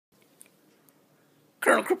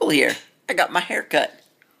Colonel Cripple here. I got my hair cut.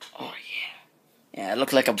 Oh, yeah. Yeah, I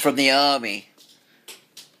look like I'm from the army.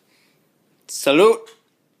 Salute!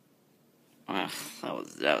 Ugh,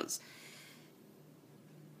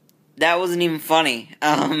 that wasn't even funny.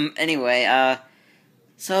 Anyway,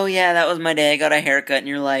 so yeah, that was my day. I got a haircut, and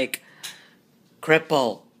you're like,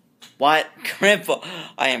 Cripple. What? Cripple.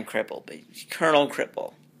 I am Cripple, baby. Colonel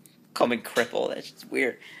Cripple. Call me Cripple. That's just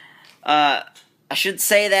weird. I should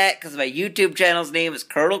say that because my YouTube channel's name is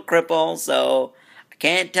Colonel Cripple, so I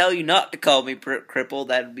can't tell you not to call me Cripple.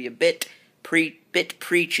 That would be a bit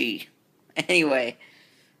preachy. Anyway,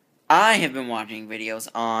 I have been watching videos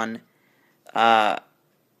on, I've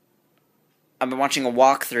been watching a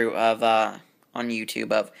walkthrough of, on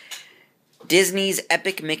YouTube of Disney's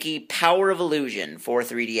Epic Mickey Power of Illusion for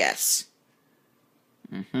 3DS.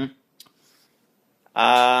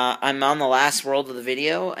 I'm on the last world of the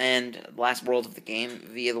video, and last world of the game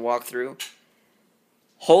via the walkthrough.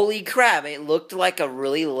 Holy crap, it looked like a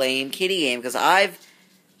really lame kiddie game, because I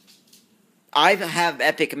have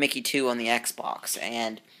Epic Mickey 2 on the Xbox,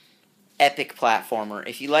 and epic platformer.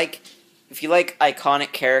 If you like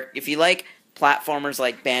iconic if you like platformers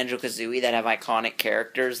like Banjo-Kazooie that have iconic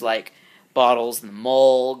characters like Bottles the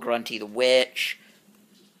Mole, Grunty the Witch,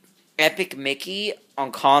 Epic Mickey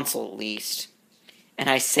on console at least. And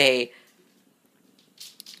I say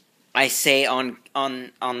on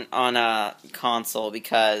a console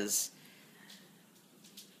because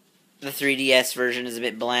the 3DS version is a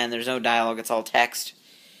bit bland. There's no dialogue, it's all text.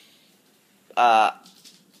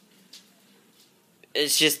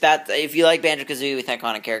 It's just that if you like Banjo-Kazooie with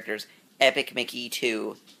iconic characters, Epic Mickey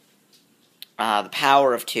 2, the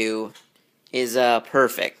power of 2 is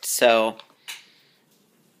perfect. So,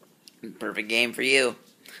 perfect game for you.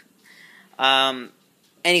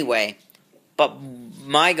 Anyway, but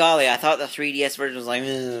my golly, I thought the 3DS version was like,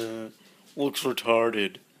 looks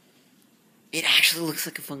retarded. It actually looks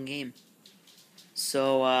like a fun game.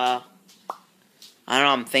 So, I don't know,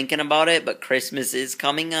 I'm thinking about it, but Christmas is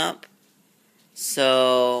coming up.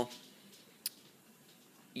 So,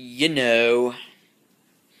 you know,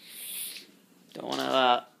 don't want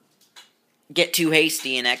to get too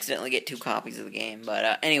hasty and accidentally get 2 copies of the game.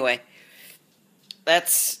 But anyway,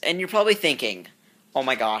 and you're probably thinking, oh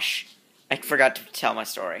my gosh, I forgot to tell my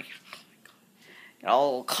story. Oh my God. It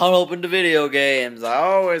all caught up into video games. I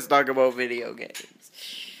always talk about video games.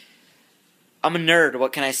 I'm a nerd,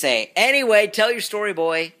 what can I say? Anyway, tell your story,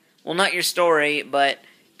 boy. Well, not your story, but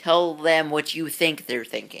tell them what you think they're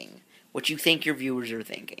thinking. What you think your viewers are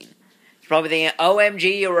thinking. You're probably thinking,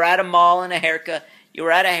 OMG, you were at a mall in a haircut. You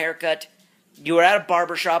were at a haircut. You were at a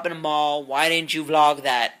barbershop in a mall. Why didn't you vlog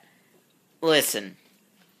that? Listen.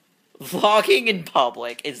 Vlogging in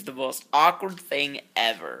public is the most awkward thing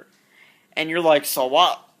ever. And you're like, so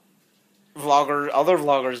what? Other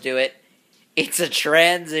vloggers do it. It's a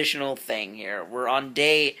transitional thing here. We're on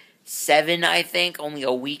day 7, I think, only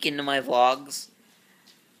a week into my vlogs.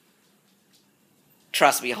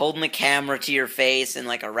 Trust me, holding the camera to your face in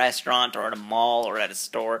like a restaurant or at a mall or at a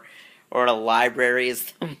store or at a library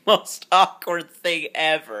is the most awkward thing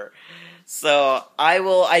ever. So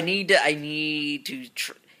I need to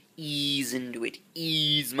ease into it.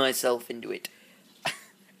 Ease myself into it.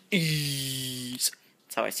 Ease.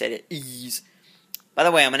 That's how I said it. Ease. By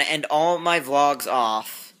the way, I'm going to end all my vlogs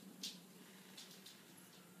off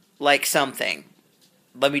like something.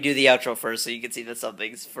 Let me do the outro first so you can see the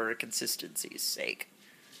somethings for consistency's sake.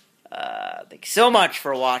 Thank you so much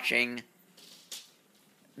for watching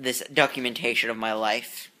this documentation of my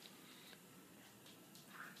life.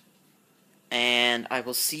 And I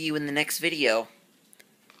will see you in the next video.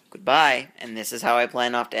 Goodbye, and this is how I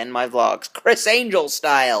plan off to end my vlogs. Chris Angel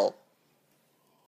style!